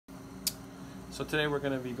So today we're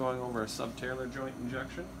going to be going over a subtalar joint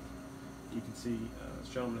injection. You can see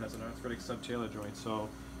this gentleman has an arthritic subtalar joint, so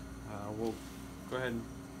we'll go ahead and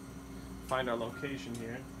find our location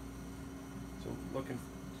here. So looking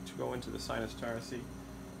to go into the sinus tarsi,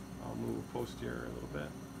 I'll move posterior a little bit,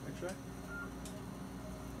 X-ray,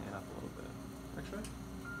 and up a little bit, X-ray,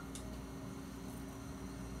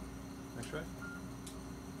 X-ray.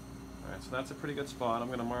 Alright, so that's a pretty good spot. I'm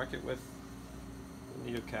going to mark it with the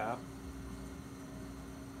needle cap.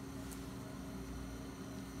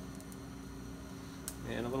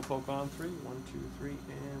 And a little poke on 3. 1, 2, 3,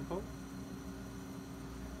 and poke.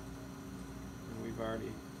 And we've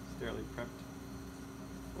already sterilely prepped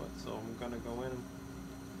foot, so I'm going to go in and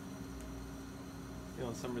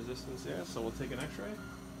feeling some resistance there. So we'll take an X-ray.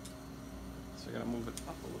 So I got to move it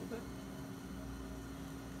up a little bit.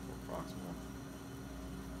 Proximal.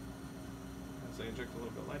 As I inject a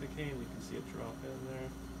little bit of lidocaine, you can see it drop in there.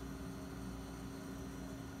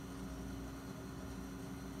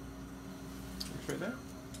 X-ray there. And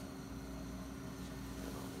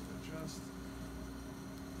I'll adjust.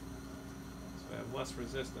 So I have less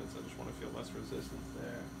resistance. I just want to feel less resistance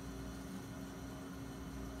there.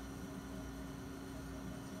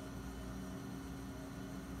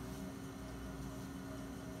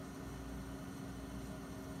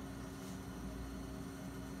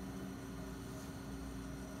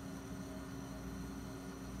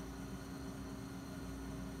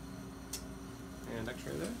 And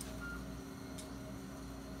X-ray there.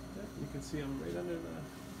 Yeah, you can see I'm right under the.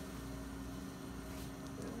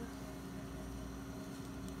 There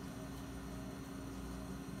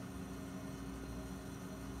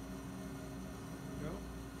we go.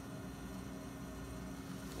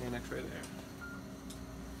 And X-ray there.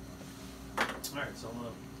 Alright, so I'm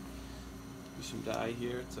going to do some dye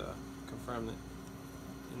here to confirm that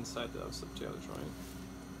inside the subtalar joint.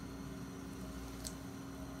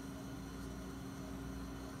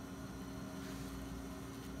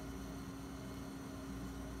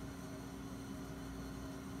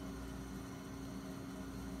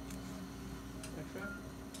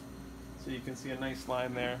 So you can see a nice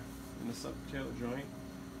line there in the subtalar joint.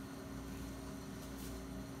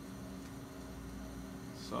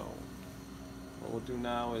 So what we'll do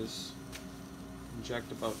now is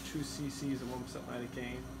inject about 2 cc's of 1%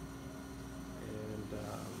 lidocaine and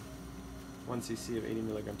 1 cc of 80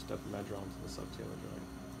 milligrams Depo-Medrol into the subtalar joint.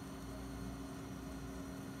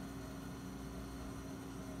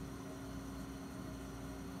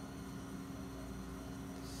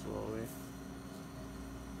 Slowly.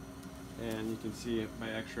 And you can see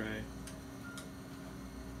my X-ray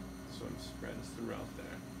sort of spreads throughout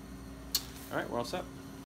there. Alright, we're all set.